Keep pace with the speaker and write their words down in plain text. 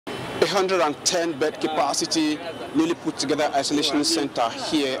110-bed capacity, newly put together isolation center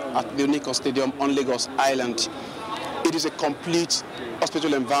here at the Onikan Stadium on Lagos Island. It is a complete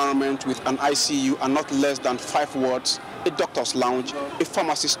hospital environment with an ICU and not less than 5 wards, a doctor's lounge, a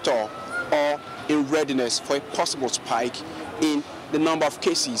pharmacy store, all in readiness for a possible spike in the number of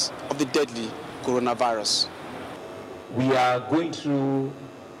cases of the deadly coronavirus. We are going through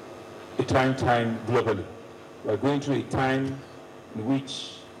a trying time globally. We are going through a time in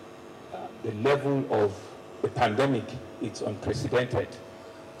which the level of the pandemic is unprecedented.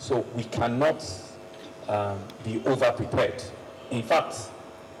 So we cannot be over-prepared. In fact,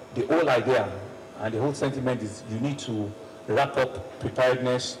 the whole idea and the whole sentiment is you need to wrap up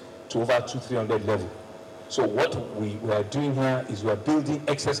preparedness to over 200-300 level. So what we are doing here is we are building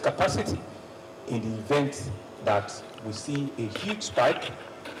excess capacity in the event that we see a huge spike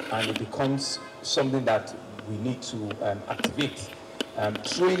and it becomes something that we need to activate.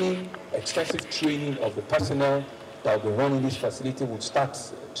 Training, extensive training of the personnel that will be running this facility will start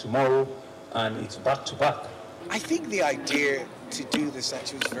tomorrow, and it's back to back. I think the idea to do this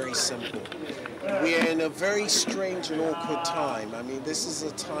actually is very simple. We're in a very strange and awkward time. I mean, this is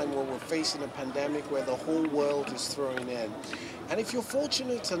a time where we're facing a pandemic where the whole world is throwing in. And if you're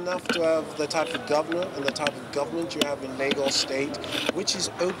fortunate enough to have the type of governor and the type of government you have in Lagos State, which is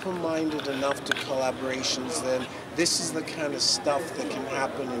open-minded enough to collaborations, then this is the kind of stuff that can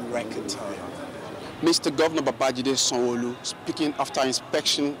happen in record time. Mr. Governor Babajide Sanwo-Olu, speaking after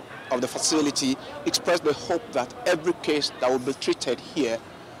inspection of the facility, expressed the hope that every case that will be treated here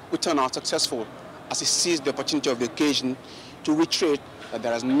will turn out successful, as he seized the opportunity of the occasion to reiterate that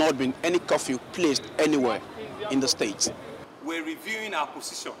there has not been any curfew placed anywhere in the state. We're reviewing our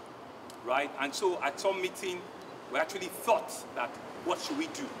position, right? And so at some meeting, we actually thought that, what should we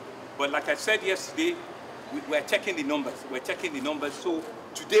do? But like I said yesterday, we're checking the numbers. We're checking the numbers. So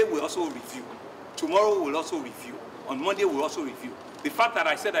today we'll also review. Tomorrow we'll also review. On Monday we'll also review. The fact that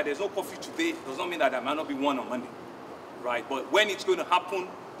I said that there's no curfew today does not mean that there might not be one on Monday, right? But when it's going to happen,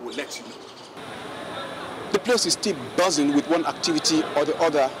 we'll let you know. The place is still buzzing with one activity or the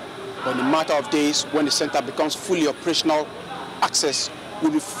other, but in a matter of days, when the center becomes fully operational, access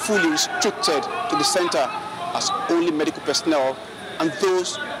will be fully restricted to the center, as only medical personnel and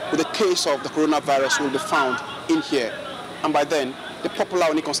those with a case of the coronavirus will be found in here. And by then, the popular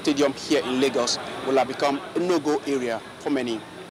Onikan Stadium here in Lagos will have become a no-go area for many.